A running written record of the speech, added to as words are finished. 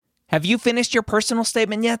Have you finished your personal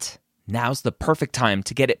statement yet? Now's the perfect time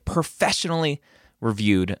to get it professionally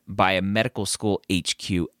reviewed by a medical school HQ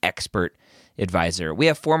expert advisor. We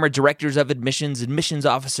have former directors of admissions, admissions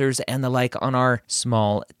officers, and the like on our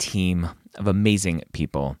small team of amazing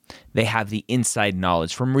people. They have the inside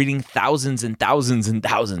knowledge from reading thousands and thousands and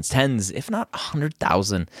thousands, tens, if not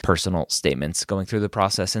 100,000 personal statements, going through the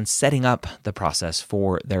process and setting up the process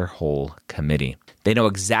for their whole committee. They know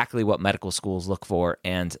exactly what medical schools look for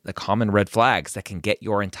and the common red flags that can get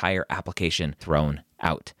your entire application thrown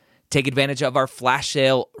out. Take advantage of our flash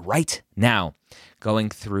sale right now, going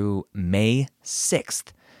through May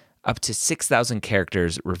 6th, up to 6,000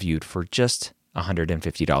 characters reviewed for just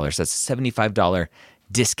 $150. That's a $75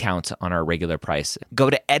 discount on our regular price. Go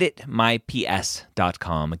to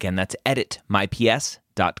editmyps.com. Again, that's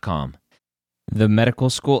editmyps.com. The Medical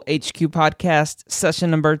School HQ Podcast,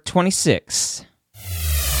 session number 26.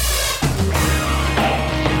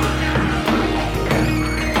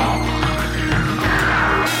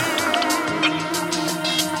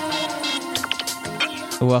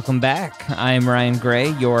 Welcome back. I'm Ryan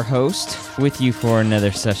Gray, your host, with you for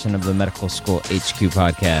another session of the Medical School HQ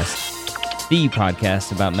Podcast, the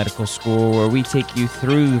podcast about medical school where we take you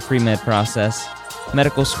through the pre-med process,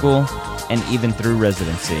 medical school, and even through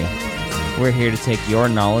residency. We're here to take your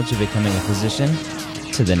knowledge of becoming a physician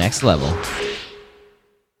to the next level.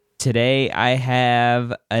 Today, I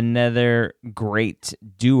have another great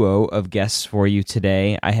duo of guests for you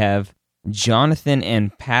today. I have Jonathan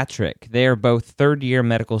and Patrick. They are both third-year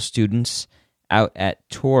medical students out at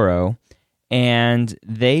Toro, and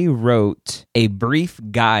they wrote a brief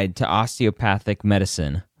guide to osteopathic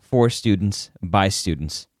medicine for students by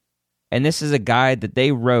students. And this is a guide that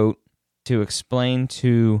they wrote to explain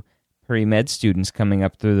to pre-med students coming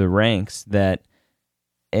up through the ranks that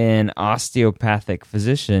an osteopathic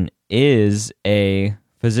physician is a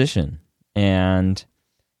physician, and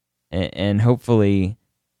hopefully,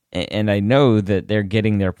 and I know that they're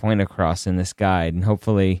getting their point across in this guide, and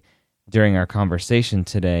hopefully during our conversation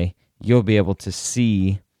today, you'll be able to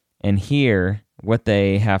see and hear what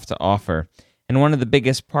they have to offer. And one of the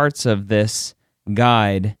biggest parts of this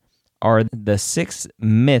guide are the 6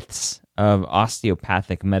 myths of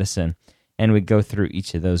osteopathic medicine, and we go through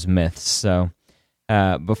each of those myths. So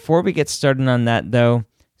before we get started on that, though,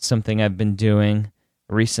 something I've been doing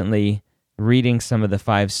recently, reading some of the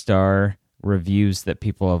 5-star reviews that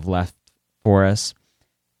people have left for us.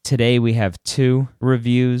 Today we have 2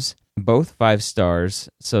 reviews, both 5 stars,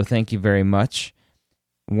 so thank you very much.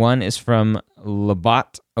 One is from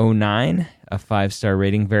Labot09, a 5-star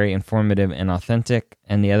rating, very informative and authentic,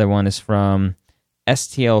 and the other one is from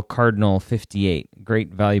STL Cardinal 58,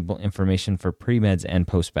 great valuable information for pre-meds and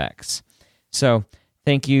post-bacs. So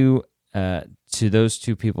thank you to those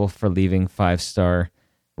 2 people for leaving 5-star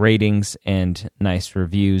ratings and nice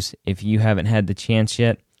reviews. If you haven't had the chance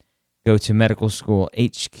yet, go to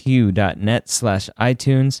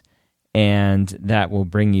medicalschoolhq.net/iTunes, and that will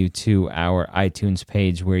bring you to our iTunes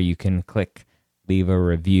page where you can click leave a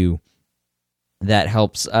review. That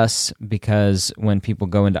helps us because when people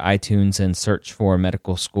go into iTunes and search for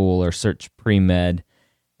medical school or search pre-med,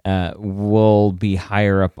 we'll be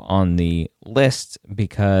higher up on the list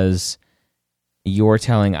because you're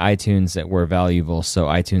telling iTunes that we're valuable, so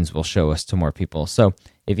iTunes will show us to more people. So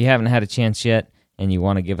if you haven't had a chance yet and you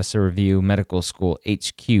want to give us a review,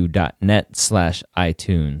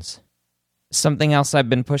 medicalschoolhq.net/iTunes. Something else I've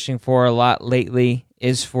been pushing for a lot lately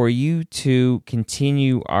is for you to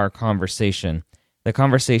continue our conversation. The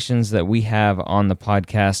conversations that we have on the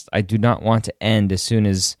podcast, I do not want to end as soon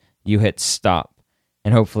as you hit stop.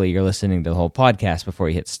 And hopefully you're listening to the whole podcast before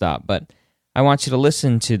you hit stop. But I want you to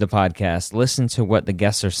listen to the podcast, listen to what the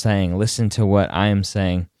guests are saying, listen to what I am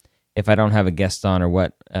saying if I don't have a guest on, or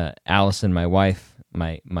what Allison, my wife,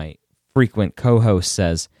 my frequent co-host,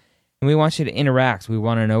 says. And we want you to interact. We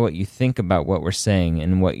want to know what you think about what we're saying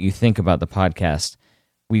and what you think about the podcast.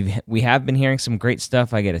 We have been hearing some great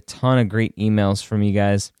stuff. I get a ton of great emails from you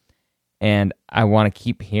guys, and I want to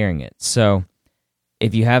keep hearing it. So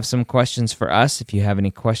if you have some questions for us, if you have any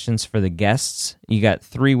questions for the guests, you got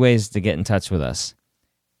 3 ways to get in touch with us.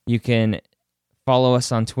 You can follow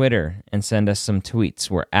us on Twitter and send us some tweets.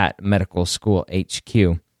 We're at Medical School HQ.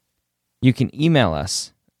 You can email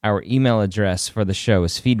us. Our email address for the show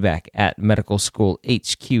is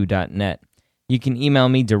feedback@medicalschoolhq.net. You can email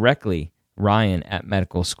me directly,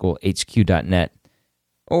 ryan@medicalschoolhq.net.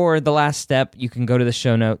 Or the last step, you can go to the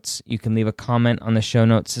show notes. You can leave a comment on the show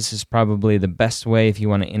notes. This is probably the best way if you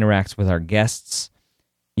want to interact with our guests.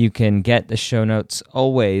 You can get the show notes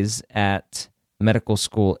always at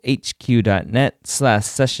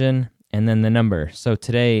medicalschoolhq.net/session and then the number. So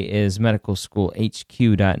today is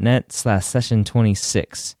medicalschoolhq.net/session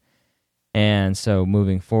 26. And so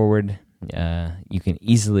moving forward, you can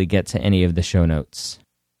easily get to any of the show notes.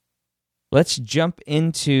 Let's jump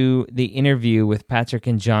into the interview with Patrick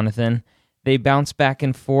and Jonathan. They bounce back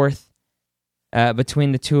and forth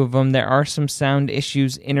between the two of them. There are some sound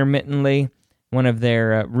issues intermittently. One of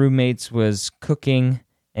their roommates was cooking,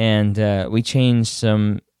 and we changed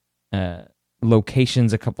some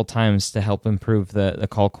locations a couple times to help improve the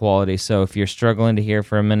call quality. So if you're struggling to hear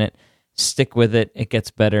for a minute, stick with it. It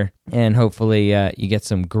gets better, and hopefully you get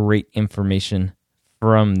some great information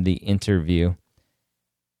from the interview.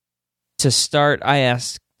 To start, I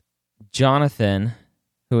asked Jonathan,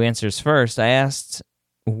 who answers first, I asked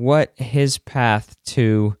what his path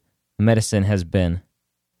to medicine has been.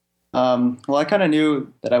 Well, I kind of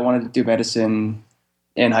knew that I wanted to do medicine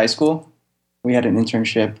in high school. We had an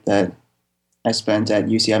internship that I spent at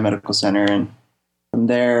UCI Medical Center, and from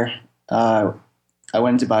there, I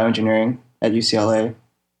went into bioengineering at UCLA,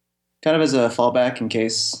 kind of as a fallback in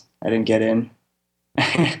case I didn't get in.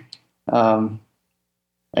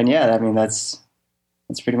 And yeah, I mean, that's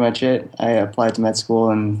pretty much it. I applied to med school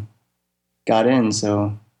and got in,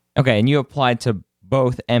 so. Okay, and you applied to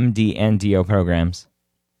both MD and DO programs?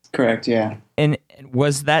 Correct, yeah. And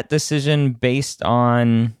was that decision based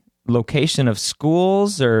on location of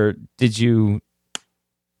schools, or did you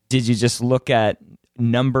just look at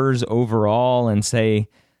numbers overall and say,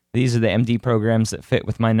 these are the MD programs that fit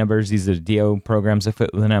with my numbers, these are the DO programs that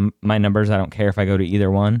fit with my numbers, I don't care if I go to either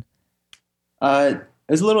one? It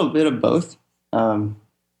was a little bit of both. I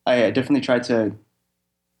definitely tried to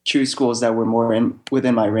choose schools that were more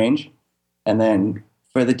within my range. And then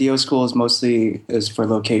for the DO schools, mostly is for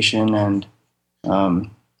location and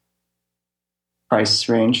price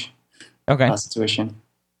range. Okay. Cost tuition.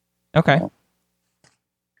 Okay.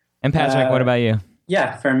 And Patrick, what about you?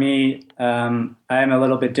 Yeah, for me, I'm a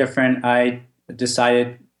little bit different. I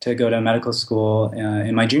decided to go to medical school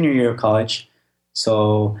in my junior year of college.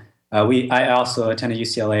 So I also attended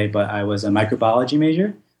UCLA, but I was a microbiology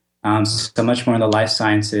major, so much more in the life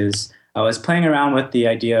sciences. I was playing around with the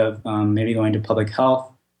idea of maybe going to public health,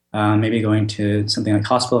 maybe going to something like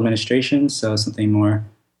hospital administration, so something more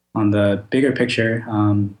on the bigger picture.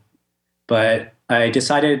 But I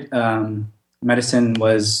decided medicine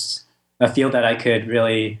was a field that I could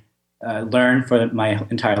really learn for my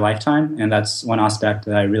entire lifetime, and that's one aspect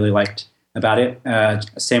that I really liked about it.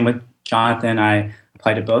 Same with Jonathan. I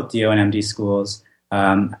applied to both DO and MD schools.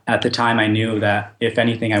 At the time, I knew that if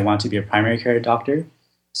anything, I wanted to be a primary care doctor.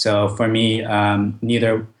 So for me,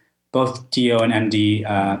 both DO and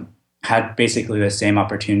MD had basically the same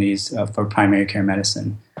opportunities for primary care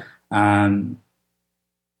medicine.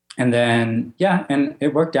 And then, and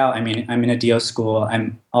it worked out. I mean, I'm in a DO school.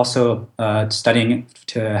 I'm also studying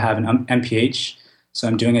to have an MPH. So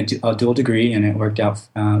I'm doing a dual degree, and it worked out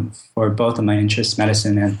for both of my interests,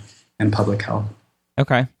 medicine and public health.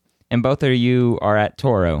 Okay. And both of you are at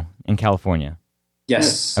Toro in California?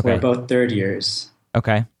 Yes. Okay. We're both third years.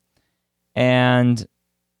 Okay. And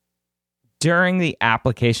during the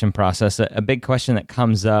application process, a big question that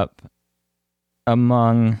comes up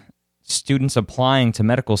among students applying to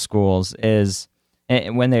medical schools is,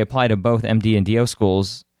 when they apply to both MD and DO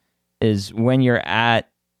schools, is when you're at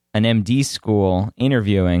an MD school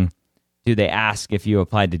interviewing, do they ask if you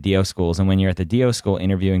applied to DO schools? And when you're at the DO school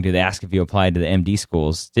interviewing, do they ask if you applied to the MD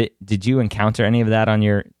schools? Did you encounter any of that on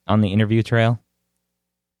the interview trail?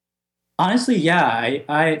 Honestly,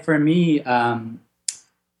 yeah. For me,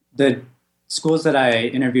 the schools that I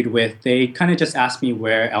interviewed with, they kind of just asked me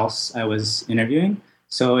where else I was interviewing.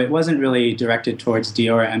 So it wasn't really directed towards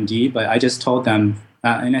DO or MD, but I just told them,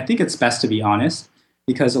 and I think it's best to be honest,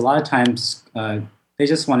 because a lot of times they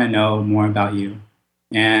just want to know more about you.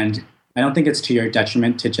 And I don't think it's to your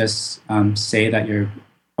detriment to just say that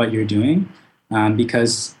what you're doing,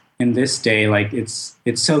 because in this day, like it's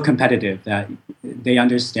so competitive that they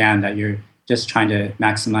understand that you're just trying to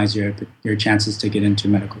maximize your chances to get into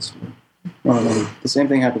medical school. Well, the same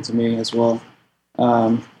thing happened to me as well.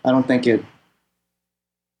 I don't think it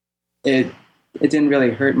didn't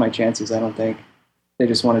really hurt my chances. I don't think they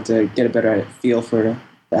just wanted to get a better feel for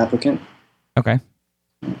the applicant. Okay.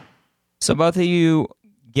 So both of you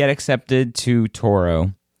get accepted to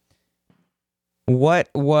Toro. What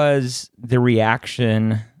was the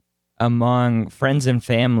reaction among friends and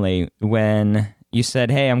family when you said,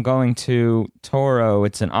 "Hey, I'm going to Toro.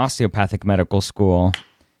 It's an osteopathic medical school"?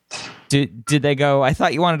 Did they go, "I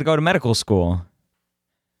thought you wanted to go to medical school"?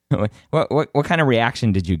 What kind of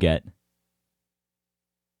reaction did you get?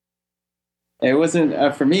 It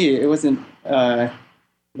wasn't for me. It wasn't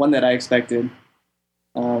one that I expected.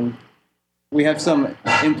 Um, we have some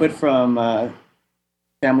input from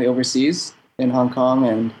family overseas in Hong Kong,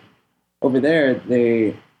 and over there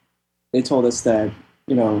they told us that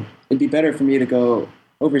it'd be better for me to go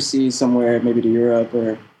overseas somewhere, maybe to Europe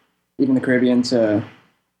or even the Caribbean, to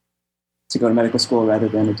go to medical school rather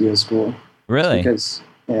than a DO school. Really? Because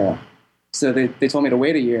so they told me to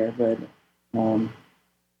wait a year, but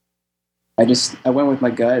I went with my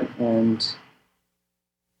gut and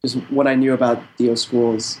just what I knew about DO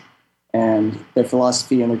schools and their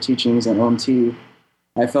philosophy and their teachings and OMT.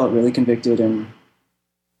 I felt really convicted, and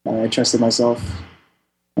I trusted myself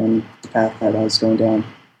and the path that I was going down.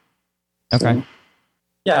 Okay. So,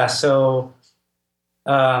 Yeah. So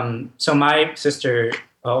my sister,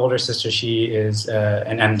 older sister, she is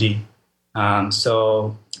an MD.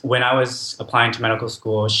 So when I was applying to medical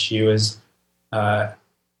school, she was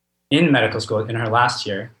in medical school in her last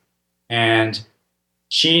year, and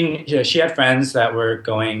she had friends that were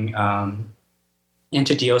going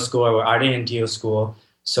into DO school or were already in DO school.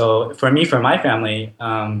 So for my family,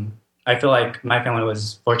 I feel like my family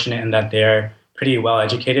was fortunate in that they're pretty well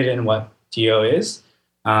educated in what DO is.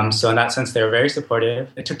 So in that sense, they were very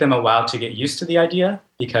supportive. It took them a while to get used to the idea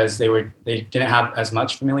because they didn't have as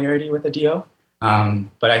much familiarity with the DO.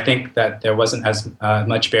 But I think that there wasn't as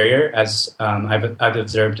much barrier as I've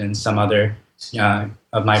observed in some other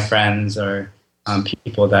of my friends or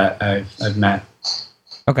people that I've met.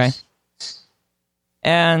 Okay.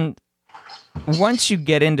 And once you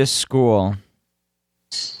get into school,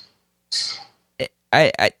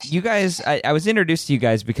 I was introduced to you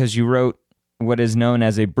guys because you wrote what is known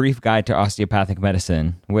as a brief guide to osteopathic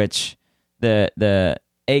medicine, which the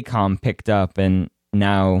ACOM picked up and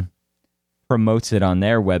now promotes it on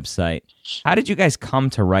their website. How did you guys come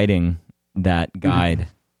to writing that guide?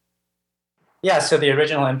 Yeah, so the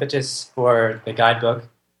original impetus for the guidebook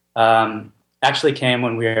actually came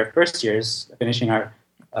when we were first years, finishing our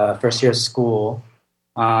first year of school.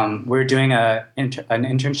 We were doing an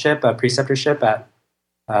internship, a preceptorship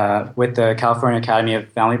with the California Academy of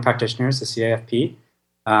Family Practitioners, the CAFP.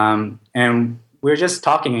 And we were just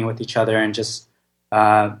talking with each other and just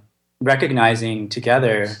recognizing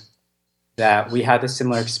together that we had a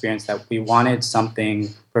similar experience, that we wanted something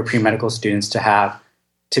for pre-medical students to have,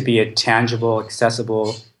 to be a tangible,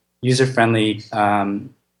 accessible, user-friendly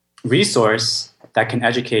resource that can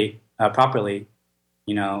educate properly,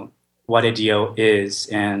 what a DO is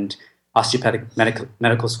and osteopathic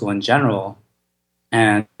medical school in general.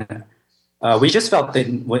 And we just felt that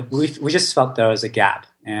we just felt there was a gap,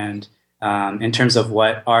 and in terms of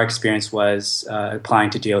what our experience was applying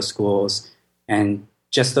to DO schools, and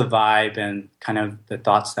just the vibe and kind of the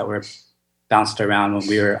thoughts that were bounced around when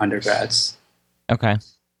we were undergrads. Okay.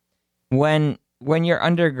 When you're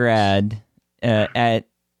undergrad at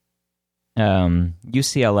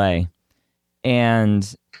UCLA,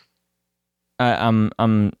 and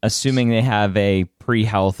I'm assuming they have a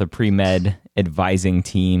pre-health, a pre-med advising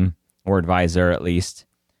team, or advisor at least.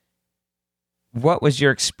 What was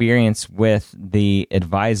your experience with the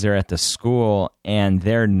advisor at the school and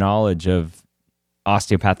their knowledge of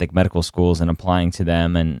osteopathic medical schools and applying to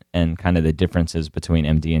them, and kind of the differences between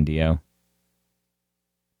MD and DO?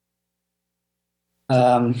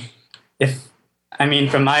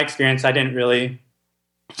 From my experience, I didn't really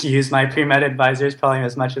use my pre-med advisors probably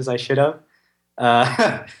as much as I should have.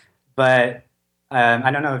 But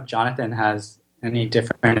I don't know if Jonathan has any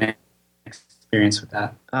different experience with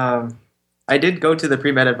that. I did go to the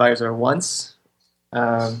pre-med advisor once,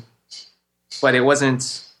 but it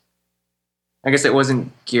wasn't. I guess it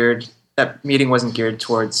wasn't geared. That meeting wasn't geared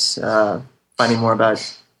towards finding more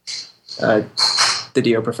about the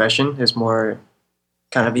DO profession. It was more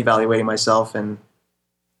kind of evaluating myself and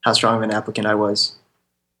how strong of an applicant I was.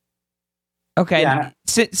 Okay, Yeah.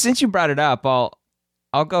 Since you brought it up, I'll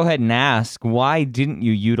go ahead and ask, why didn't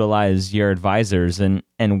you utilize your advisors, and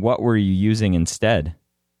what were you using instead?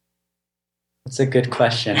 That's a good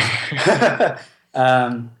question. At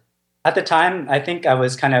the time, I think I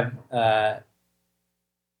was kind of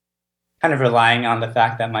relying on the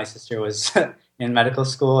fact that my sister was in medical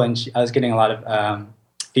school, and I was getting a lot of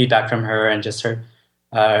feedback from her and just her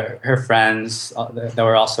friends that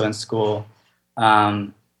were also in school.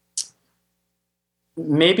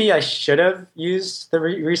 Maybe I should have used the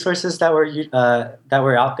resources that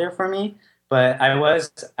were out there for me, but I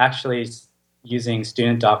was actually using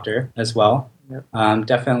Student Doctor as well. Yep.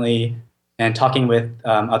 Definitely, and talking with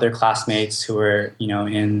other classmates who were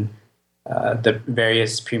in the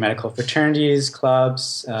various pre-medical fraternities,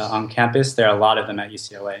 clubs on campus. There are a lot of them at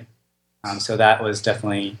UCLA, so that was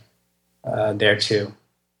definitely there too.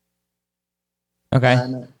 Okay.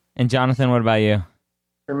 No. And Jonathan, what about you?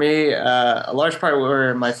 For me, a large part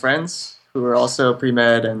were my friends who were also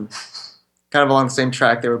pre-med and kind of along the same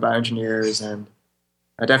track. They were bioengineers, and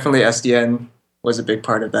definitely SDN was a big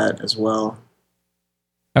part of that as well.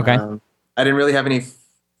 Okay. I didn't really have any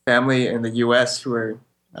family in the U.S. who were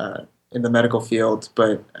in the medical field,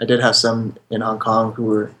 but I did have some in Hong Kong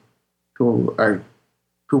who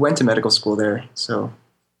went to medical school there. So,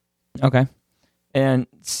 okay. And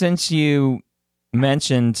since you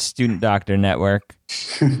mentioned Student Doctor Network,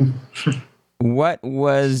 what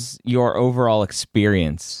was your overall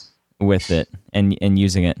experience with it and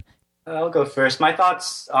using it? I'll go first. My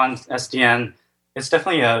thoughts on SDN, it's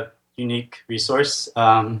definitely a unique resource.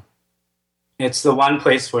 It's the one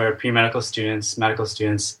place where pre-medical students, medical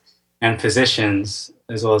students, and physicians,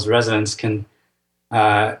 as well as residents, can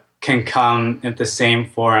come at the same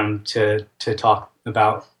forum to talk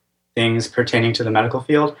about things pertaining to the medical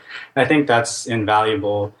field. I think that's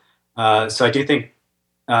invaluable. So I do think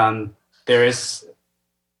there is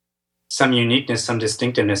some uniqueness, some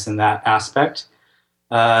distinctiveness in that aspect.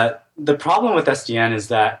 The problem with SDN is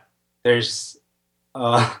that there's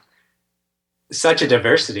such a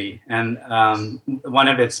diversity, and one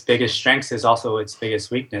of its biggest strengths is also its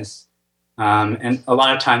biggest weakness. And a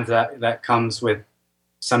lot of times that comes with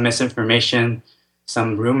some misinformation,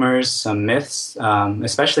 some rumors, some myths,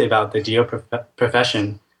 especially about the DO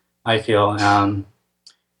profession, I feel.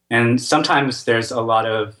 And sometimes there's a lot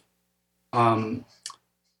of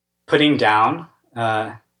putting down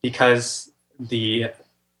because the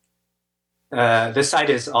site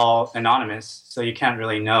is all anonymous, so you can't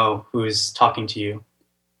really know who's talking to you.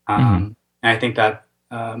 And I think that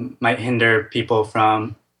might hinder people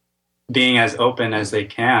from being as open as they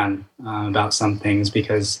can about some things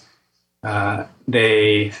because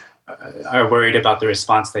they are worried about the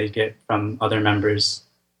response they get from other members.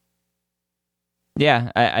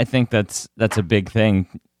 Yeah, I think that's a big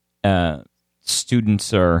thing.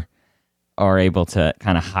 Students are able to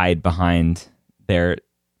kind of hide behind their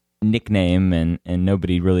nickname and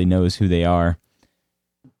nobody really knows who they are.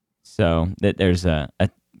 So that there's a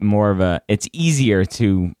more of a, it's easier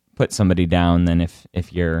to put somebody down than if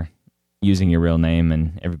you're using your real name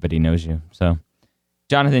and everybody knows you. So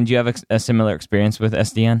Jonathan, do you have a similar experience with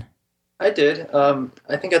SDN? I did. I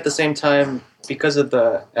think at the same time, because of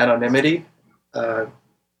the anonymity, for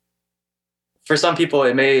some people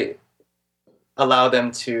it may allow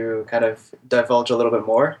them to kind of divulge a little bit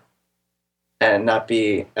more and not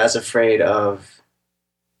be as afraid of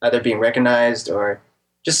either being recognized or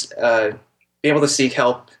just be able to seek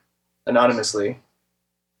help anonymously.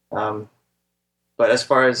 But as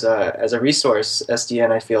far as a resource,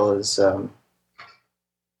 SDN I feel is,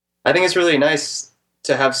 I think it's really nice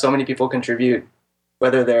to have so many people contribute,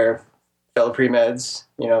 whether they're fellow pre-meds,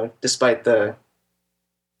 despite the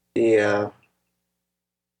flame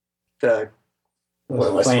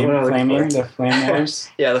wars.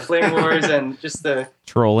 Yeah, the flame wars and just the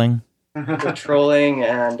trolling. The trolling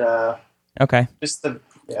and okay. Just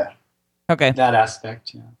okay. That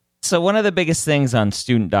aspect, yeah. So one of the biggest things on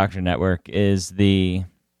Student Doctor Network is the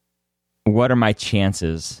what are my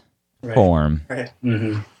chances form. Right.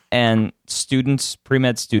 Mm-hmm. And students,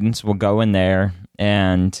 pre-med students will go in there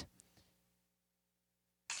and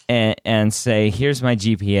say, here's my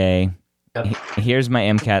GPA, here's my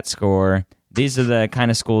MCAT score, these are the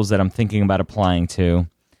kind of schools that I'm thinking about applying to.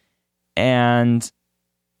 And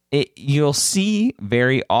you'll see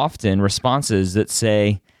very often responses that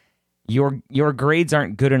say, your grades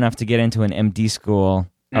aren't good enough to get into an MD school,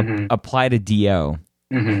 apply to DO.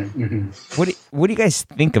 Mm-hmm. Mm-hmm. What do you guys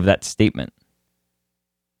think of that statement?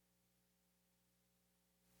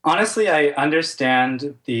 Honestly, I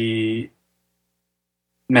understand the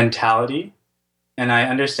mentality and I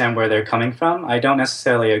understand where they're coming from. I don't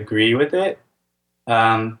necessarily agree with it.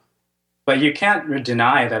 But you can't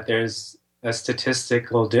deny that there's a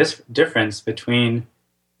statistical difference between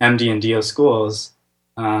MD and DO schools.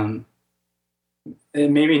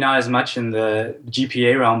 Maybe not as much in the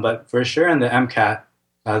GPA realm, but for sure in the MCAT,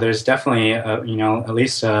 there's definitely at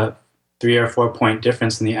least a 3 or 4 point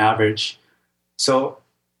difference in the average. So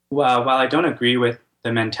while I don't agree with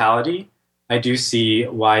the mentality, I do see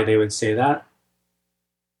why they would say that.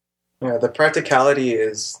 Yeah, the practicality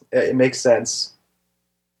it makes sense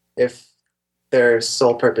if their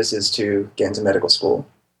sole purpose is to get into medical school.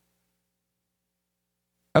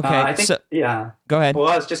 Okay, I think, yeah. Go ahead. Well,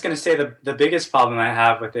 I was just going to say the biggest problem I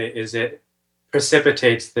have with it is it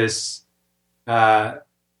precipitates this or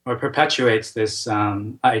perpetuates this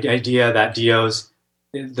idea that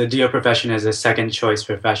the DO profession is a second choice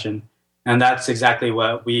profession. And that's exactly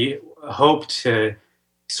what we hope to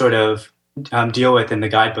sort of deal with in the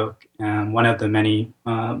guidebook. One of the many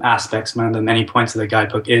aspects, one of the many points of the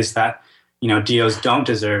guidebook is that DOs don't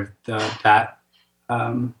deserve that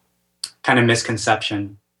kind of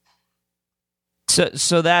misconception.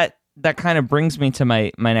 So that kind of brings me to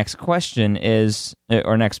my next question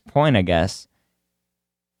or next point, I guess.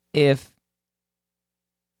 If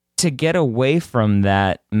to get away from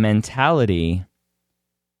that mentality,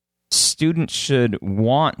 students should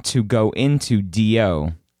want to go into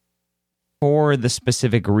DO for the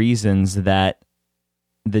specific reasons that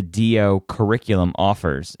the DO curriculum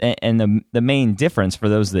offers. And the main difference, for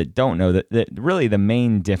those that don't know, that really the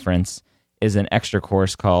main difference is an extra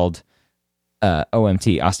course called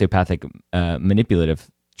OMT, Osteopathic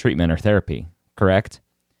Manipulative Treatment or Therapy, correct?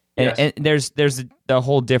 Yes. And there's the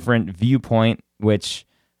whole different viewpoint, which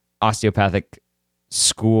osteopathic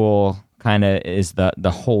school kind of is the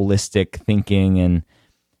holistic thinking, and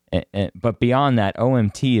but beyond that,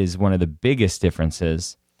 OMT is one of the biggest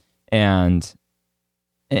differences, and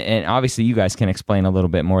obviously you guys can explain a little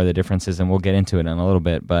bit more of the differences, and we'll get into it in a little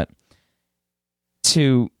bit. But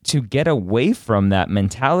to get away from that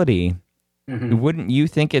mentality, wouldn't you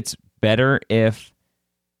think it's better if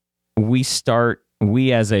we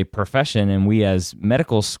as a profession and we as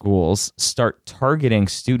medical schools start targeting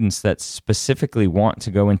students that specifically want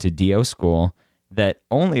to go into DO school, that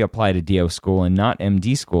only apply to DO school and not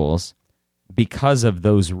MD schools because of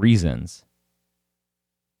those reasons?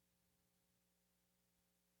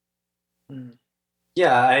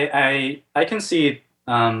 Yeah, I can see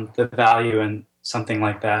the value in something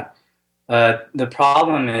like that. The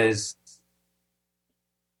problem is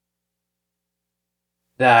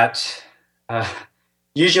that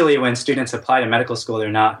usually when students apply to medical school,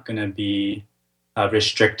 they're not going to be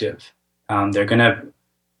restrictive. They're going to,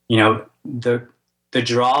 the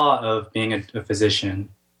draw of being a physician,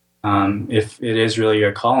 if it is really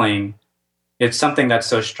your calling, it's something that's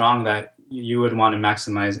so strong that you would want to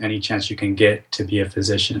maximize any chance you can get to be a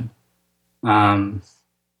physician. I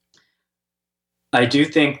do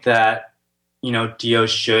think that, DO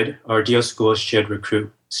schools should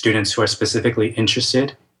recruit students who are specifically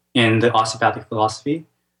interested in the osteopathic philosophy.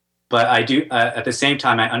 But I do, at the same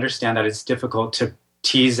time, I understand that it's difficult to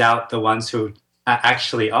tease out the ones who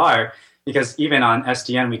actually are, because even on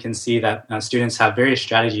SDN, we can see that students have various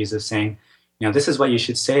strategies of saying, this is what you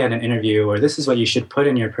should say at an interview, or this is what you should put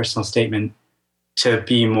in your personal statement to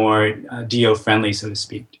be more DO friendly, so to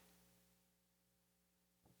speak.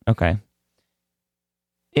 Okay.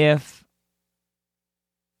 If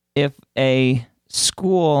a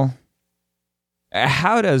school,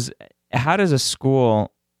 how does a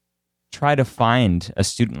school try to find a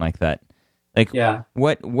student like that? Like, yeah.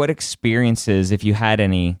 What experiences, if you had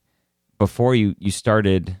any, before you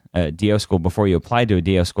started DO school, before you applied to a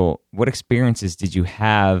DO school, what experiences did you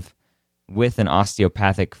have with an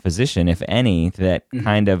osteopathic physician, if any, that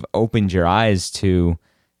kind of opened your eyes to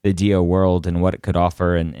the DO world and what it could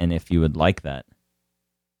offer, and if you would like that?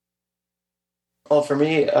 Well, for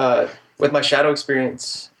me, with my shadowing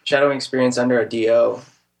experience under a DO,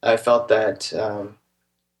 I felt that,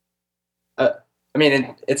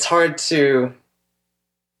 it's hard to,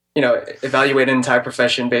 evaluate an entire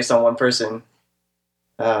profession based on one person.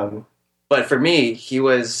 But for me, he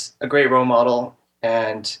was a great role model,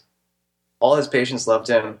 and all his patients loved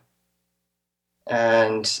him.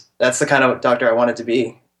 And that's the kind of doctor I wanted to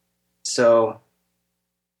be. So,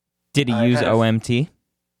 did he use OMT?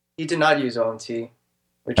 He did not use OMT,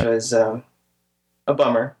 which was a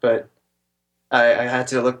bummer, but I had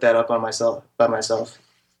to look that up by myself.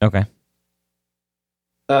 Okay.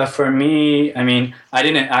 For me, I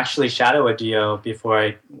didn't actually shadow a DO before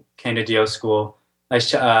I came to DO school. I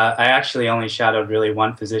actually only shadowed really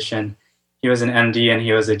one physician. He was an MD and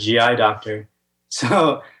he was a GI doctor.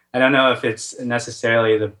 So I don't know if it's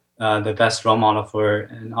necessarily the best role model for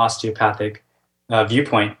an osteopathic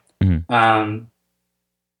viewpoint. Mm-hmm.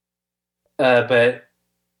 But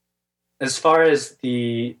as far as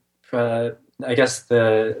the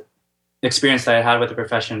experience that I had with the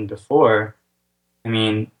profession before, for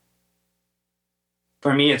me,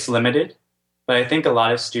 it's limited, but I think a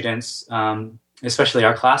lot of students, especially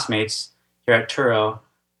our classmates here at Turo,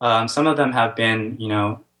 some of them have been,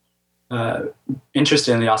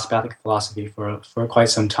 interested in the osteopathic philosophy for quite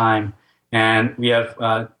some time, and we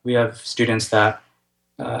have students that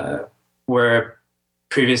were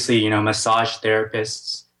previously, massage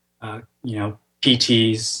therapists,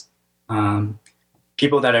 PTs,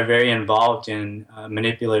 people that are very involved in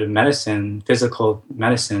manipulative medicine, physical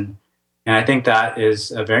medicine. And I think that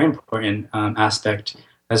is a very important aspect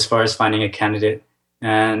as far as finding a candidate.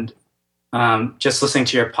 And just listening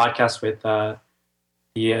to your podcast with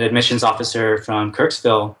the admissions officer from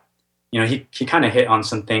Kirksville, he kind of hit on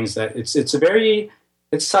some things that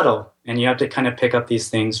it's subtle, and you have to kind of pick up these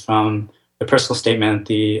things from the personal statement,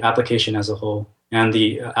 the application as a whole, and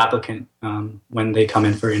the applicant when they come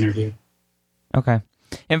in for interview. Okay.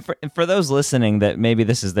 And for those listening that maybe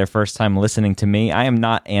this is their first time listening to me, I am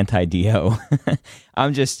not anti-DO.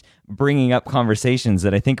 I'm just bringing up conversations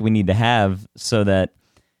that I think we need to have so that,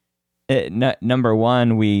 number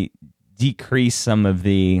one, we decrease some of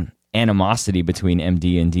the animosity between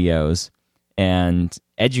MD and DOs and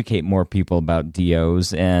educate more people about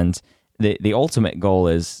DOs. And the ultimate goal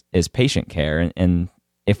is patient care. And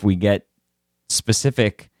if we get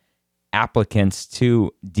specific applicants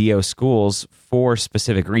to DO schools for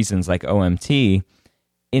specific reasons like OMT,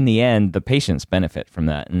 in the end, the patients benefit from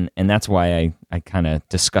that. And that's why I kind of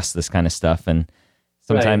discuss this kind of stuff. And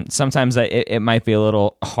sometimes it might be a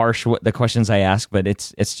little harsh what the questions I ask, but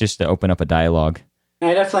it's just to open up a dialogue.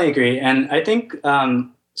 I definitely agree. And I think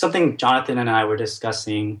something Jonathan and I were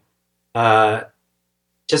discussing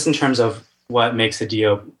just in terms of what makes a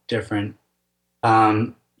DO different.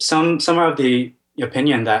 Some are of the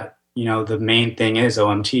opinion that the main thing is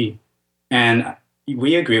OMT, and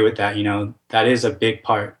we agree with that. That is a big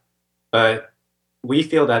part, but we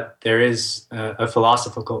feel that there is a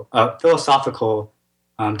philosophical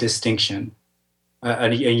distinction,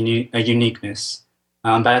 a uniqueness.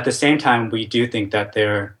 But at the same time, we do think that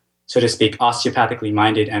they're, so to speak, osteopathically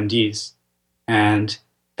minded MDs, and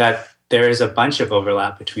that there is a bunch of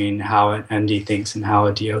overlap between how an MD thinks and how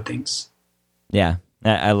a DO thinks. Yeah,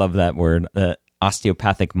 I love that word.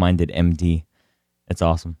 Osteopathic minded MD. It's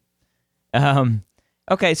awesome.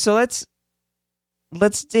 Okay, so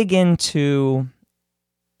let's dig into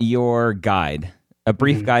your guide, a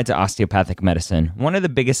brief guide to osteopathic medicine. One of the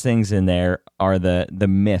biggest things in there are the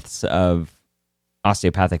myths of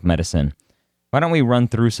osteopathic medicine. Why don't we run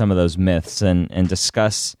through some of those myths and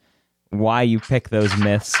discuss why you pick those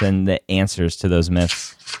myths and the answers to those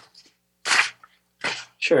myths?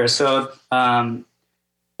 Sure. So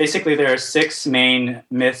basically, there are 6 main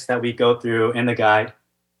myths that we go through in the guide.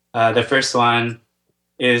 The first one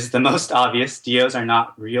is the most obvious. DOs are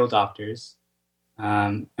not real doctors.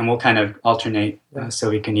 And we'll kind of alternate so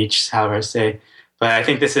we can each have our say. But I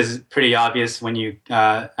think this is pretty obvious when you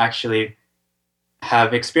actually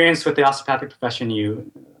have experience with the osteopathic profession.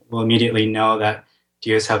 You will immediately know that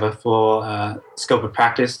DOs have a full scope of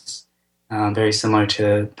practice, very similar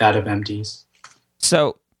to that of MDs.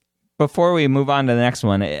 So before we move on to the next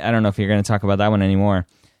one, I don't know if you're going to talk about that one anymore.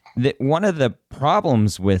 One of the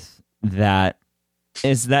problems with that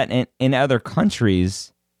is that in other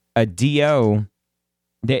countries, a DO,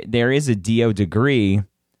 there is a DO degree,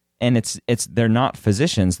 and they're not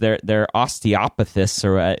physicians. They're osteopathists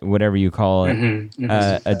or whatever you call it,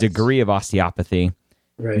 a degree of osteopathy.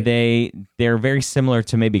 Right. They're very similar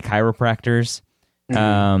to maybe chiropractors,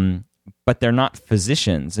 but they're not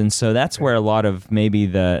physicians, and so that's where a lot of maybe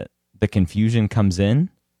the confusion comes in.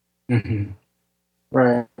 Mm-hmm.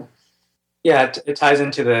 Right. Yeah, it ties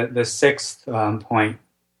into the 6th point,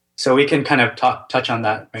 so we can kind of touch on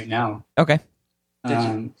that right now. Okay.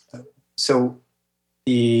 So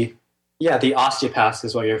the osteopaths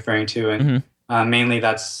is what you're referring to, and mainly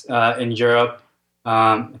that's in Europe.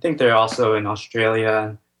 I think they're also in Australia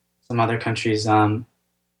and some other countries.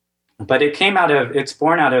 But it's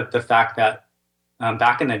born out of the fact that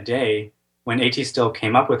back in the day when AT still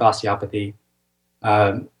came up with osteopathy,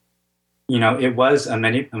 it was a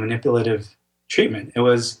manipulative treatment. It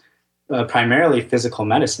was primarily physical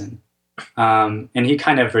medicine. And he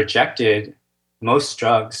kind of rejected most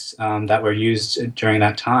drugs that were used during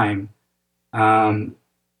that time.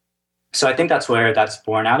 So I think that's where that's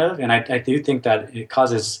born out of. And I do think that it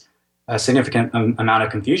causes a significant amount of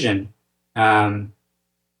confusion. And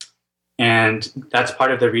that's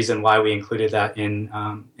part of the reason why we included that in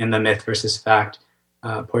the myth versus fact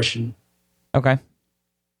portion. Okay.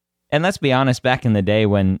 And let's be honest, back in the day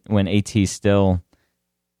when AT still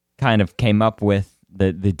kind of came up with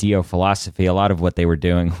the DO philosophy, a lot of what they were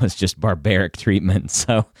doing was just barbaric treatment.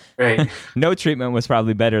 So right. No treatment was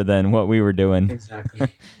probably better than what we were doing. Exactly.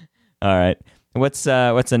 All right. What's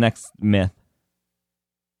the next myth?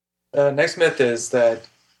 The next myth is that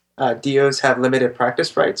DOs have limited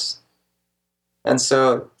practice rights. And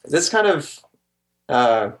so this is kind of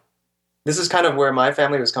where my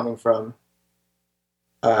family was coming from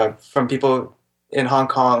people in Hong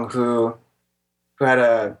Kong who had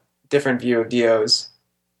a different view of DOs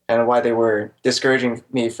and why they were discouraging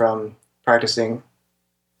me from practicing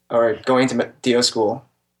or going to DO school.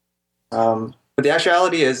 But the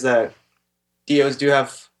actuality is that DOs do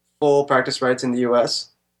have full practice rights in the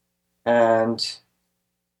U.S. and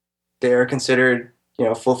they are considered,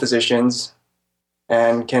 full physicians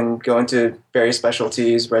and can go into various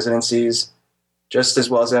specialties, residencies, just as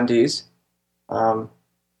well as MDs.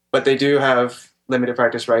 But they do have limited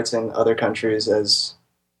practice rights in other countries, as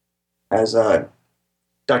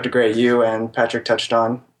Dr. Gray, you and Patrick touched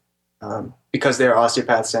on, because they are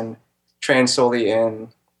osteopaths and trained solely in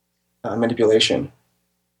manipulation.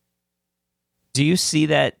 Do you see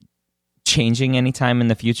that changing anytime in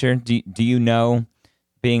the future? Do you know,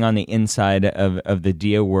 being on the inside of the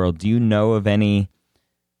DO world, do you know of any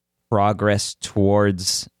progress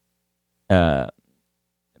towards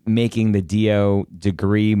making the DO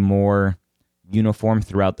degree more uniform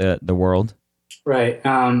throughout the world? Right.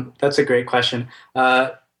 That's a great question.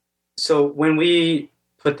 So when we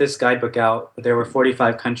put this guidebook out, there were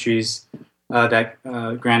 45 countries that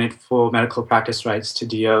granted full medical practice rights to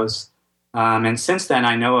DOs. And since then,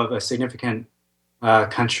 I know of a significant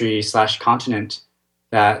country/continent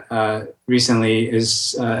that recently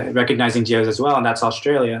is recognizing DOs as well, and that's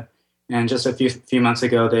Australia. And just a few months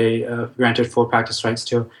ago, they granted full practice rights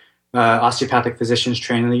to osteopathic physicians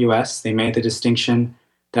trained in the U.S. They made the distinction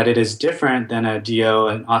that it is different than a DO,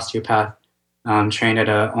 an osteopath trained at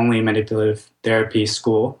a only manipulative therapy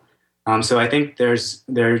school. So I think there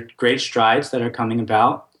are great strides that are coming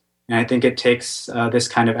about, and I think it takes this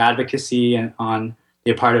kind of advocacy and on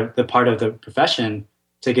the part of the profession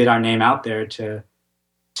to get our name out there to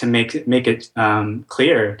make it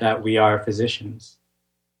clear that we are physicians.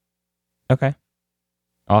 Okay,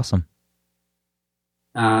 awesome.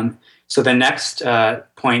 So the next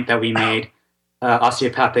point that we made,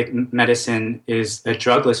 osteopathic medicine is a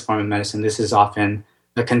drugless form of medicine. This is often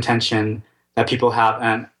a contention that people have.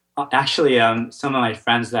 And actually, some of my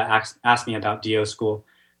friends that ask me about DO school,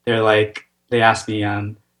 they ask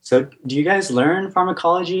me, so do you guys learn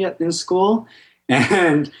pharmacology in school?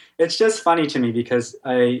 And it's just funny to me because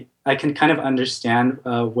I can kind of understand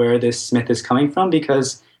where this myth is coming from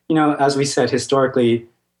because, as we said, historically,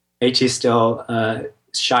 HE still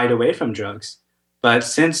shied away from drugs. But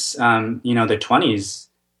since, the 20s,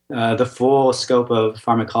 the full scope of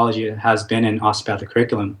pharmacology has been in osteopathic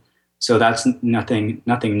curriculum. So that's nothing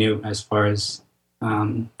new as far as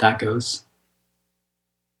that goes.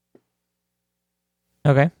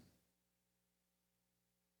 Okay.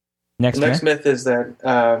 The next myth is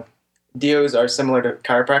that DOs are similar to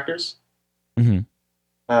chiropractors. Mm-hmm.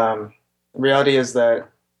 The reality is that,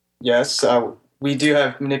 yes, we do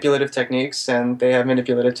have manipulative techniques, and they have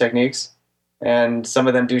manipulative techniques, and some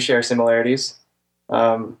of them do share similarities.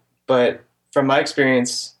 But from my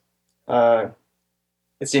experience, it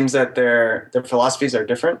seems that their philosophies are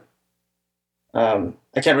different. I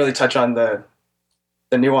can't really touch on the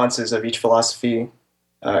nuances of each philosophy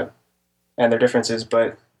and their differences,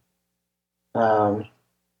 but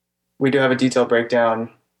we do have a detailed breakdown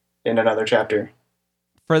in another chapter.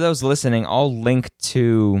 For those listening, I'll link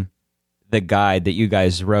to the guide that you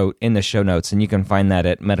guys wrote in the show notes, and you can find that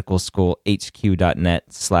at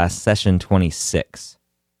medicalschoolhq.net/session26.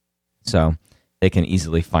 So they can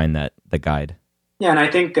easily find the guide. Yeah, and I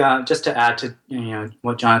think just to add to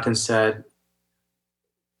what Jonathan said,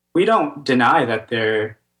 we don't deny that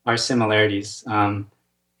there are similarities, and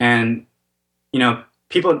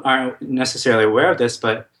people aren't necessarily aware of this,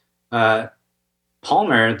 but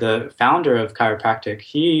Palmer, the founder of chiropractic,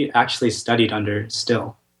 he actually studied under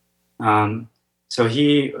Still. So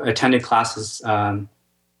he attended classes at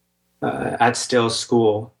Still's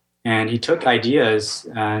school, and he took ideas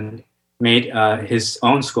and made his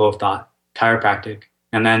own school of thought, chiropractic,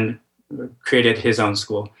 and then created his own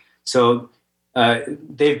school. So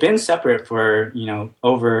they've been separate for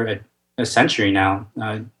over a century now,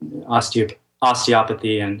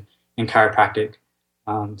 osteopathy and chiropractic.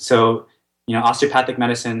 So osteopathic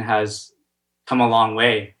medicine has come a long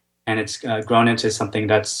way, and it's grown into something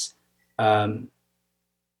that's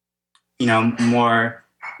more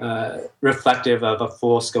reflective of a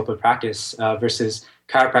full scope of practice versus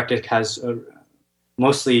chiropractic has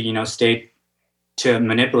mostly stayed to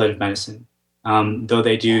manipulative medicine, though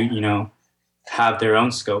they do have their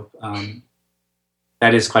own scope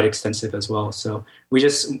that is quite extensive as well. So we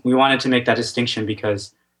wanted to make that distinction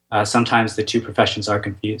because sometimes the two professions are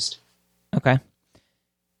confused. Okay.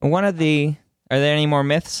 Are there any more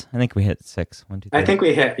myths? I think we hit 6. 1, 2, 3. I think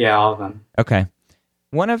we hit all of them. Okay.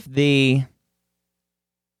 One of the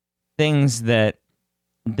things that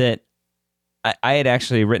I had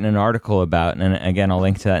actually written an article about, and again, I'll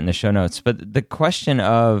link to that in the show notes, but the question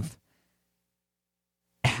of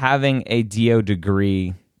having a DO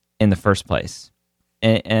degree in the first place.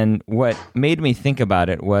 And what made me think about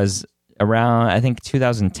it was around, I think,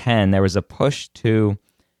 2010, there was a push to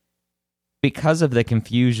because of the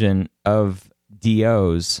confusion of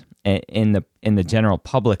DOs in the general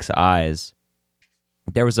public's eyes,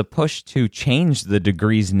 there was a push to change the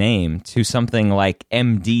degree's name to something like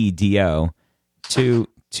MD-DO to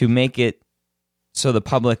make it so the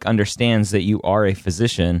public understands that you are a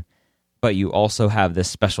physician, but you also have this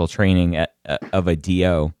special training of a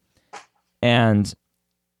DO. And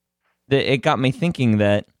it got me thinking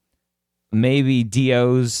that maybe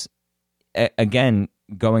DOs, again,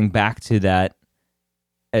 going back to that,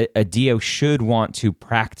 a DO should want to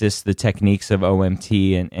practice the techniques of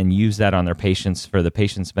OMT and use that on their patients for the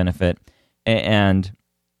patient's benefit. And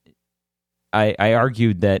I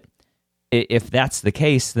argued that if that's the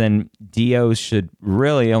case, then DOs should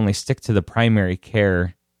really only stick to the primary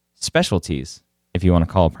care specialties, if you want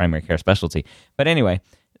to call a primary care specialty. But anyway,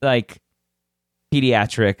 like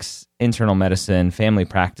pediatrics, internal medicine, family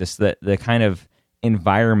practice, the kind of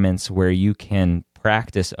environments where you can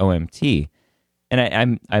practice OMT.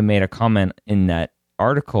 And I made a comment in that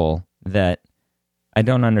article that I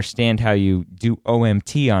don't understand how you do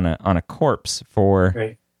OMT on a corpse for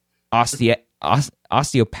Right.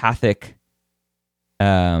 osteopathic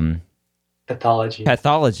Pathology.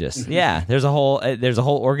 pathologists. Yeah, there's a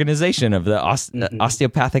whole organization of the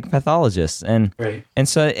osteopathic pathologists, and Right. and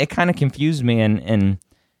so it kind of confused me,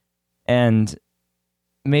 and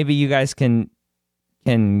maybe you guys can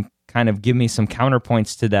kind of give me some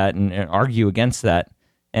counterpoints to that and argue against that,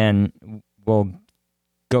 and we'll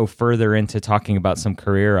go further into talking about some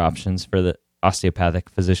career options for the osteopathic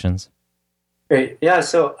physicians. Great. Yeah.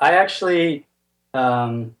 So I actually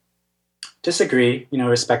disagree,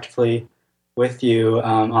 respectfully with you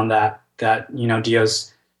on that. That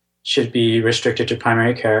DOs should be restricted to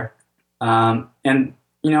primary care, and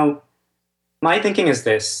my thinking is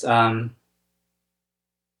this: when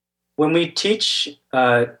we teach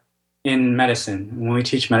in medicine, when we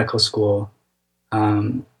teach medical school,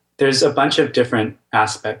 there's a bunch of different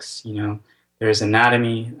aspects. There's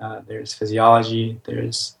anatomy, there's physiology,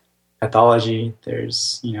 there's pathology,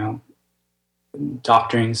 there's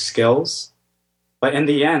doctoring skills. But in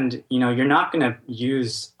the end, you're not going to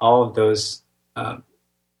use all of those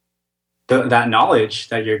that knowledge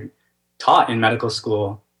that you're taught in medical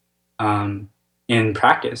school in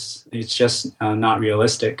practice. It's just not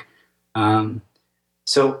realistic.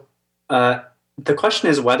 So the question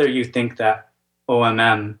is whether you think that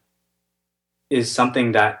OMM is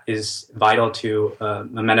something that is vital to a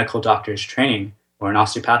medical doctor's training or an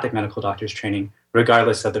osteopathic medical doctor's training,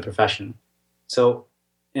 regardless of the profession. So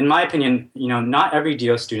in my opinion, not every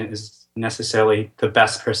DO student is necessarily the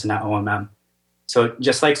best person at OMM. So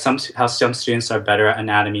just like how some students are better at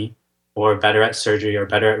anatomy or better at surgery or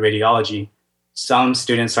better at radiology, some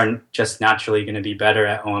students are just naturally going to be better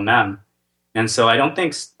at OMM. And so I don't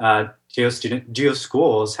think DO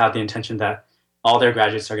schools have the intention that all their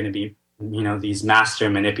graduates are going to be, these master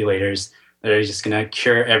manipulators that are just going to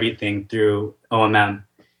cure everything through OMM.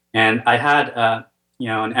 And I had, an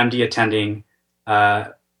MD attending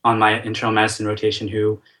on my internal medicine rotation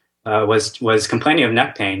who was complaining of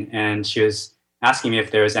neck pain, and she was asking me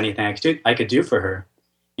if there was anything I could do for her.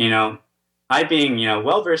 I being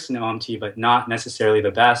well versed in OMT but not necessarily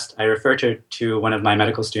the best, I referred her to one of my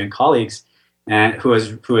medical student colleagues, and who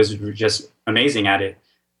was just amazing at it.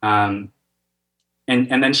 And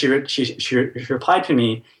then she replied to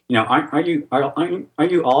me, aren't you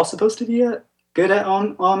all supposed to be good at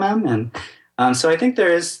OMM? And so I think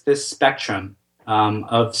there is this spectrum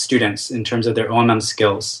of students in terms of their OMM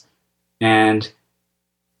skills, and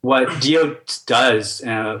what DO does,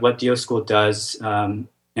 what DO school does, and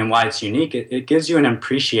why it's unique. It gives you an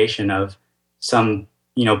appreciation of some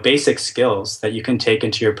basic skills that you can take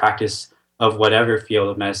into your practice of whatever field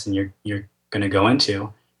of medicine you're going to go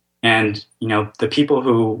into. And the people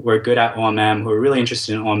who were good at OMM, who are really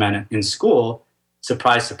interested in OMM in school,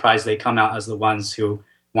 surprise, surprise, they come out as the ones who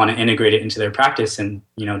want to integrate it into their practice and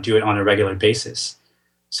do it on a regular basis.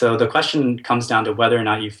 So the question comes down to whether or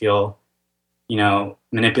not you feel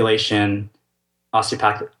manipulation,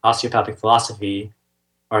 osteopathic philosophy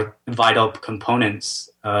are vital components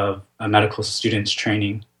of a medical student's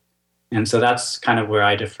training. And so that's kind of where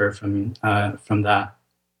I differ from that.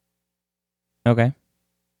 Okay.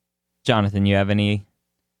 Jonathan, you have any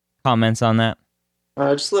comments on that?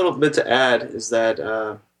 Just a little bit to add is that,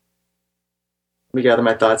 let me gather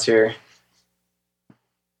my thoughts here.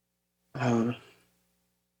 I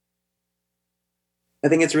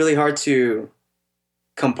think it's really hard to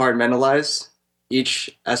compartmentalize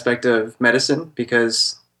each aspect of medicine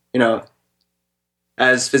because,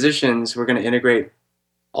 as physicians, we're going to integrate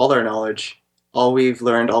all our knowledge, all we've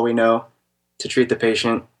learned, all we know to treat the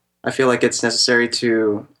patient. I feel like it's necessary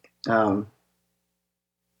to that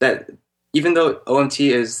even though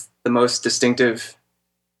OMT is the most distinctive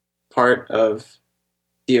part of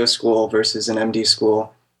DO school versus an MD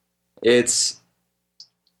school, it's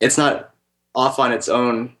not off on its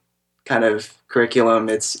own kind of curriculum.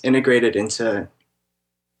 It's integrated into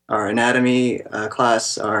our anatomy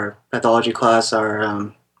class, our pathology class,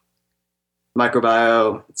 our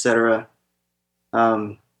microbiome, etc.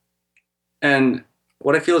 And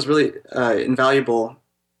what I feel is really invaluable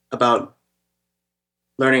about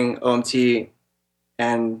learning OMT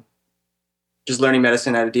and just learning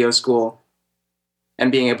medicine at a DO school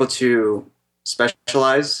and being able to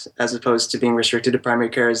specialize as opposed to being restricted to primary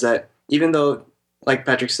care is that even though, like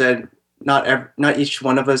Patrick said, not each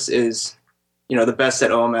one of us is, the best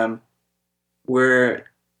at OMM, we're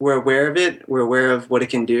aware of it. We're aware of what it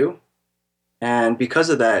can do. And because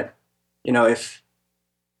of that,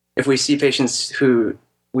 if we see patients who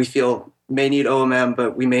we feel may need OMM,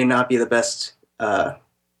 but we may not be the best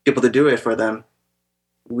people to do it for them,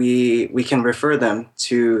 we can refer them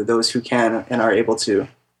to those who can and are able to.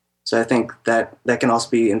 So I think that can also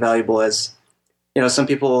be invaluable, as some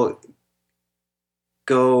people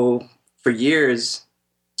go for years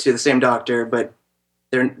to the same doctor, but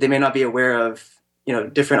they may not be aware of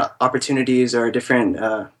different opportunities or different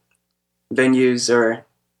venues or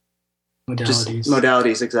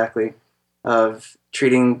modalities exactly of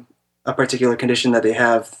treating a particular condition that they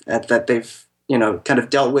have that they've kind of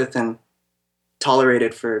dealt with and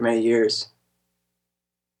tolerated for many years.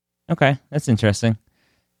 Okay, that's interesting.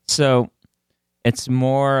 So it's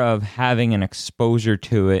more of having an exposure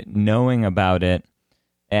to it, knowing about it,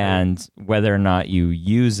 and whether or not you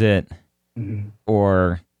use it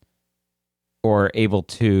or able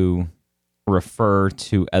to refer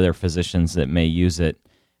to other physicians that may use it.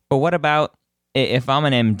 But what about if I'm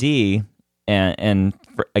an MD, and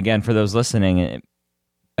again, for those listening,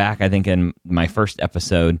 back I think in my first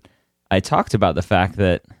episode, I talked about the fact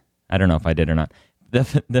that, I don't know if I did or not,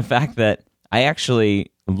 the fact that I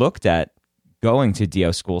actually looked at going to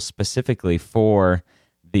DO school specifically for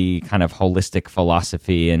the kind of holistic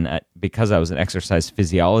philosophy, and because I was an exercise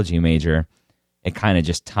physiology major, it kind of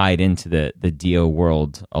just tied into the DO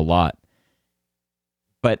world a lot.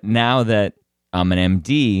 But now that I'm an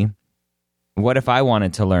MD, what if I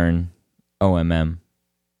wanted to learn OMM?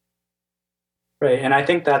 Right, and I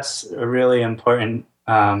think that's a really important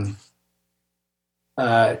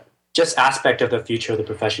just aspect of the future of the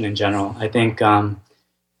profession in general. I think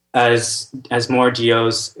as more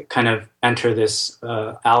DOs kind of enter this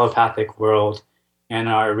allopathic world and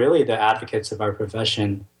are really the advocates of our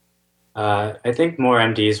profession, I think more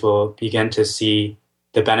MDs will begin to see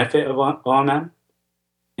the benefit of OMM.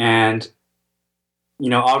 And,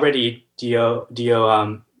 already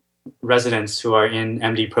DO residents who are in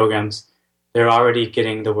MD programs, they're already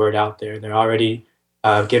getting the word out there. They're already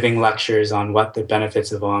giving lectures on what the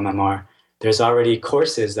benefits of OMM are. There's already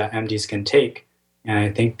courses that MDs can take. And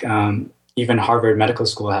I think even Harvard Medical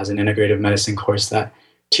School has an integrative medicine course that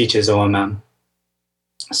teaches OMM.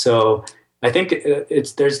 So I think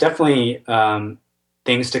there's definitely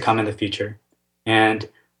things to come in the future. And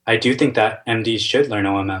I do think that MDs should learn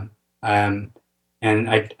OMM. And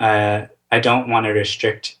I don't want to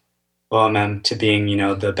restrict OMM to being,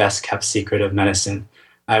 the best kept secret of medicine.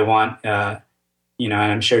 I want, and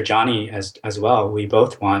I'm sure Johnny as well, we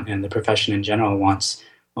both want, and the profession in general wants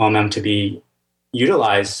OMM to be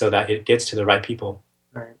utilized so that it gets to the right people.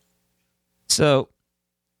 Right. So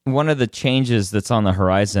one of the changes that's on the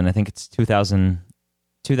horizon, I think it's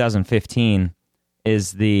 2015,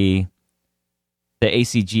 is the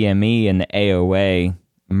ACGME and the AOA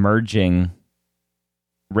merging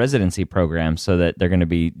residency programs so that they're going to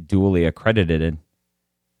be dually accredited.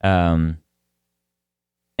 And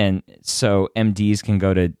so MDs can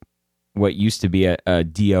go to what used to be a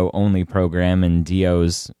DO-only program, and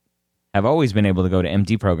DOs have always been able to go to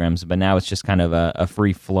MD programs, but now it's just kind of a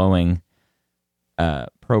free-flowing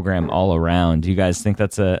program all around. Do you guys think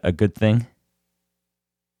that's a good thing?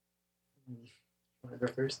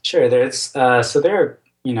 Sure. There's so there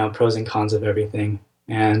are pros and cons of everything,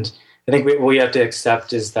 and I think what we have to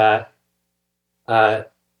accept is that, to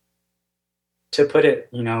put it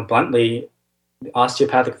bluntly,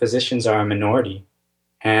 osteopathic physicians are a minority,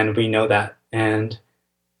 and we know that. And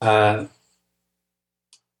I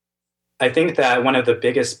think that one of the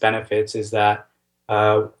biggest benefits is that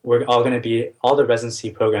all the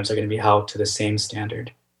residency programs are going to be held to the same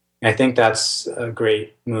standard. And I think that's a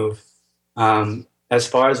great move. As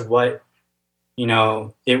far as what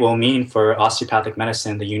it will mean for osteopathic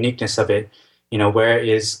medicine, the uniqueness of it, where it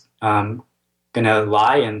is going to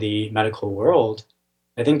lie in the medical world,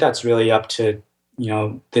 I think that's really up to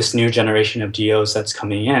this new generation of DOs that's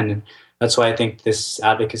coming in. And that's why I think this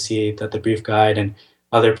advocacy that the Brief Guide and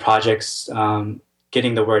other projects,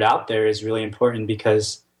 getting the word out there is really important,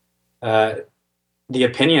 because the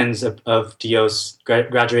opinions of DOs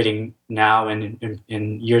graduating now and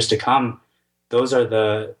in years to come, those are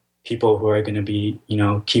the people who are going to be,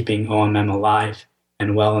 keeping OMM alive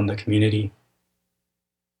and well in the community.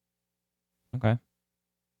 Okay.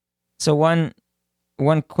 So one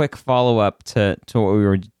quick follow-up to what we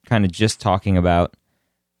were kind of just talking about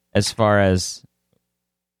as far as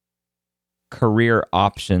career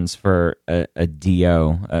options for a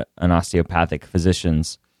DO, an osteopathic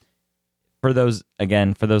physicians. For those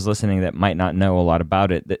listening that might not know a lot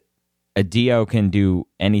about it, that a DO can do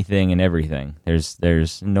anything and everything.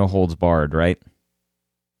 There's no holds barred, right?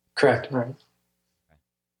 Correct. Right.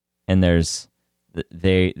 And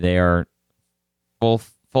they are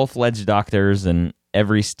full-fledged doctors in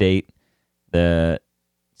every state. The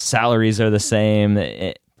salaries are the same.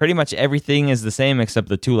 Pretty much everything is the same except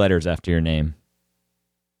the 2 letters after your name.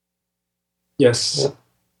 Yes.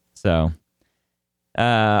 So,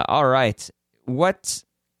 all right. What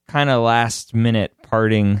kind of last-minute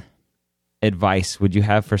parting advice would you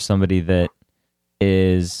have for somebody that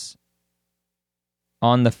is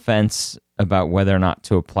on the fence about whether or not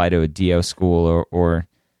to apply to a DO school, or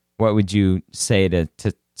what would you say to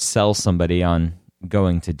sell somebody on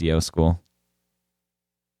going to DO school?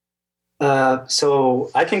 So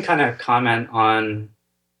I can kind of comment on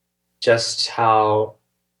just how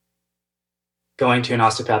going to an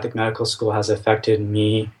osteopathic medical school has affected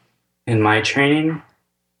me in my training.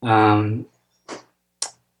 I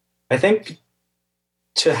think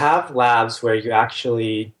to have labs where you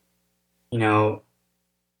actually,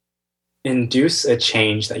 induce a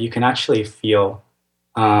change that you can actually feel,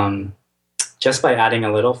 just by adding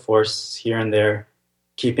a little force here and there,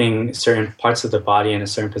 keeping certain parts of the body in a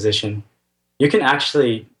certain position, you can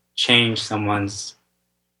actually change someone's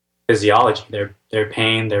physiology, their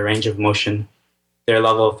pain, their range of motion, their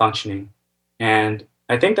level of functioning. And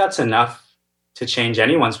I think that's enough to change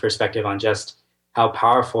anyone's perspective on just how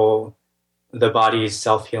powerful the body's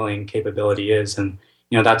self-healing capability is. And,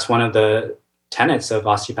 that's one of the tenets of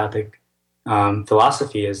osteopathic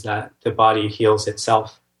philosophy, is that the body heals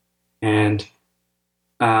itself. And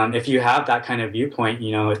if you have that kind of viewpoint,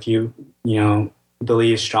 if you,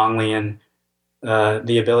 believe strongly in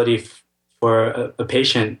the ability for a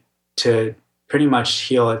patient to pretty much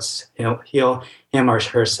heal him or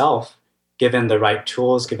herself, given the right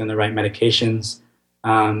tools, given the right medications,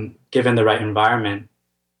 given the right environment,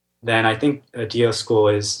 then I think a DO school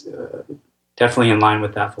is definitely in line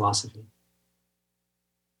with that philosophy.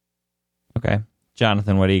 Okay.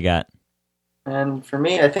 Jonathan, what do you got? And for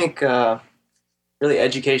me, I think really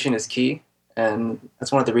education is key. And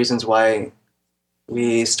that's one of the reasons why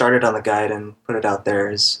we started on the guide and put it out there,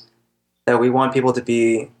 is that we want people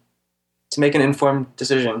to make an informed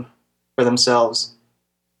decision for themselves.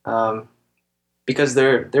 Because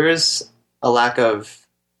there is a lack of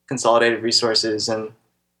consolidated resources, and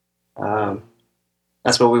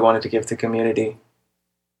that's what we wanted to give to the community.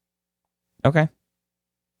 Okay.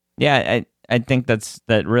 Yeah, I think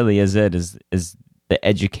that really is it, is the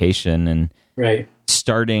education, and right,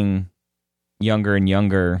 starting younger and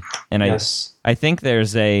younger. And yes. I think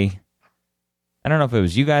there's I don't know if it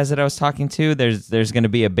was you guys that I was talking to, there's going to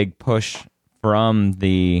be a big push from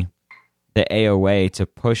the AOA to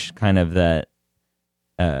push kind of the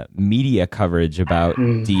media coverage about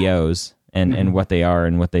DOs and what they are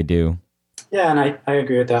and what they do. Yeah, and I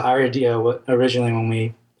agree with that. Our idea originally, when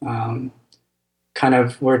we kind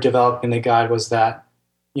of were developing the guide, was that,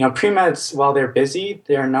 pre-meds, while they're busy,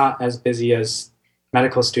 they're not as busy as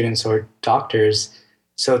medical students or doctors.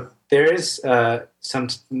 So there is some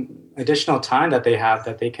additional time that they have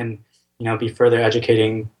that they can, be further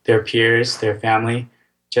educating their peers, their family,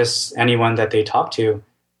 just anyone that they talk to.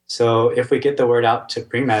 So if we get the word out to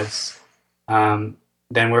pre-meds,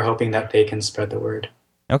 then we're hoping that they can spread the word.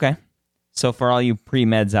 Okay. So for all you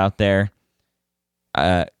pre-meds out there,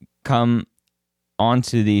 come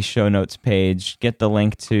onto the show notes page, get the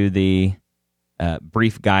link to the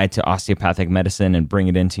brief guide to osteopathic medicine, and bring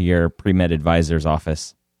it into your pre-med advisor's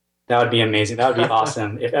office. That would be amazing. That would be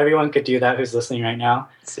awesome. If everyone could do that who's listening right now,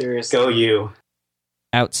 seriously, go you.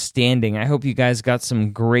 Outstanding. I hope you guys got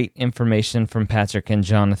some great information from Patrick and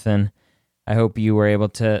Jonathan. I hope you were able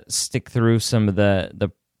to stick through some of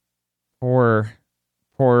the poor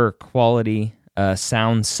quality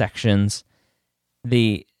sound sections.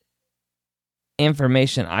 The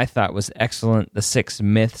information I thought was excellent. The 6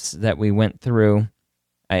 myths that we went through,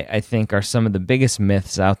 I think, are some of the biggest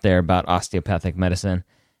myths out there about osteopathic medicine.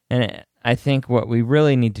 And I think what we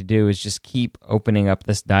really need to do is just keep opening up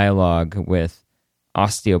this dialogue with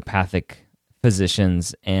osteopathic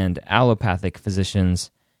physicians and allopathic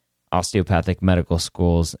physicians, osteopathic medical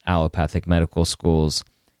schools, allopathic medical schools,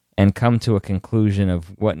 and come to a conclusion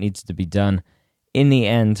of what needs to be done in the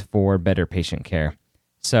end for better patient care.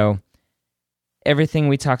 So everything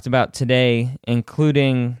we talked about today,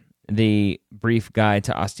 including the brief guide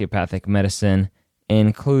to osteopathic medicine,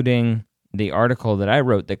 including the article that I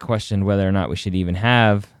wrote that questioned whether or not we should even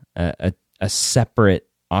have a separate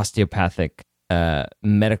osteopathic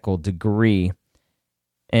medical degree,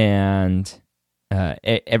 and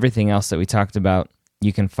everything else that we talked about,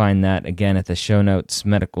 you can find that again at the show notes,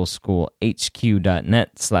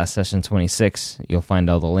 medicalschoolhq.net/session26. You'll find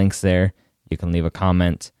all the links there. You can leave a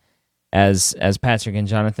comment. As Patrick and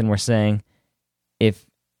Jonathan were saying, if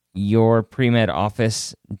your pre-med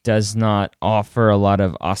office does not offer a lot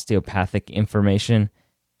of osteopathic information,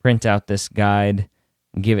 print out this guide,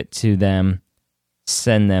 give it to them,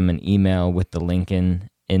 send them an email with the link in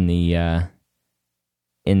the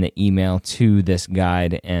email to this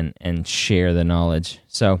guide, and share the knowledge.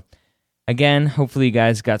 So again, hopefully you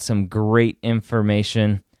guys got some great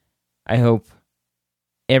information. I hope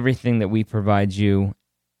everything that we provide you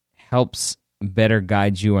helps better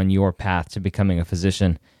guide you on your path to becoming a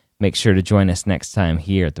physician. Make sure to join us next time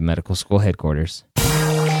here at the medical school headquarters.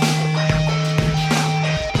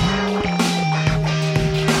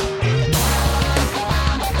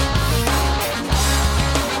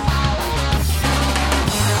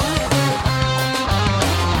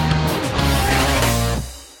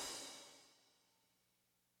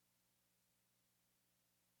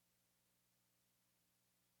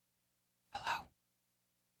 Hello.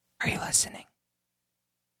 Are you listening?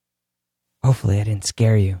 Hopefully I didn't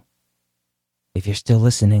scare you. If you're still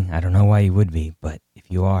listening, I don't know why you would be, but if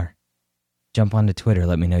you are, jump onto Twitter,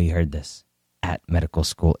 let me know you heard this, at Medical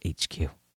School HQ.